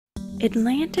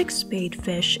Atlantic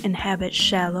spadefish inhabit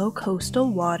shallow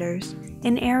coastal waters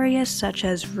in areas such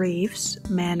as reefs,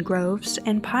 mangroves,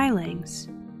 and pilings.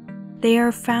 They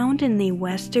are found in the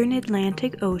western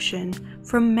Atlantic Ocean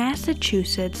from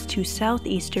Massachusetts to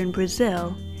southeastern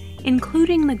Brazil,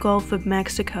 including the Gulf of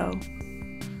Mexico.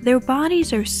 Their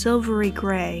bodies are silvery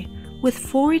gray with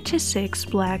 4 to 6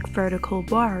 black vertical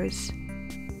bars.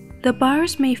 The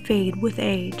bars may fade with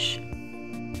age.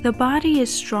 The body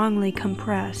is strongly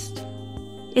compressed.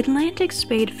 Atlantic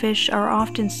spadefish are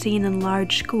often seen in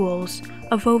large schools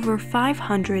of over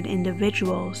 500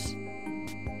 individuals.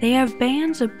 They have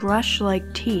bands of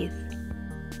brush-like teeth.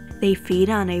 They feed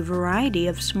on a variety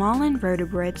of small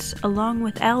invertebrates along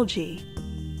with algae.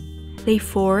 They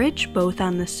forage both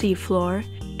on the seafloor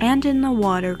and in the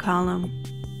water column.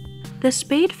 The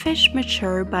spadefish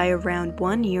mature by around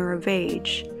 1 year of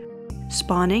age.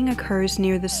 Spawning occurs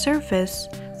near the surface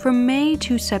from May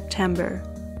to September.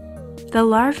 The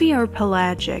larvae are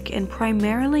pelagic and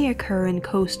primarily occur in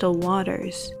coastal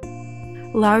waters.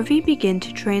 Larvae begin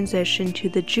to transition to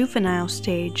the juvenile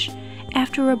stage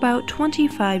after about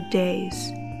 25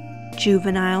 days.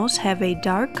 Juveniles have a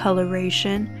dark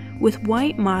coloration with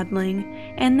white mottling,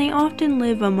 and they often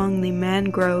live among the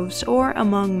mangroves or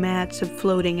among mats of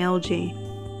floating algae.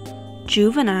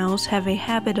 Juveniles have a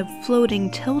habit of floating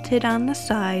tilted on the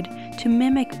side to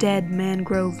mimic dead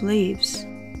mangrove leaves.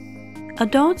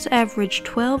 Adults average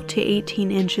 12 to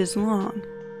 18 inches long.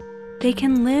 They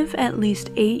can live at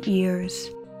least 8 years.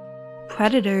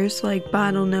 Predators like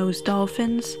bottlenose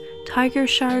dolphins, tiger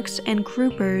sharks, and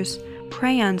groupers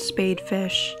prey on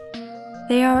spadefish.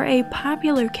 They are a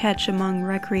popular catch among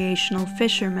recreational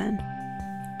fishermen.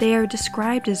 They are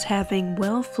described as having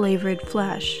well-flavored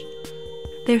flesh.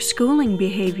 Their schooling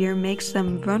behavior makes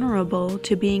them vulnerable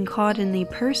to being caught in the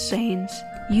purse seines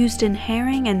used in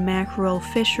herring and mackerel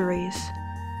fisheries.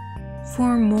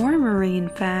 For more marine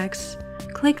facts,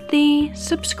 click the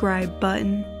subscribe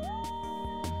button.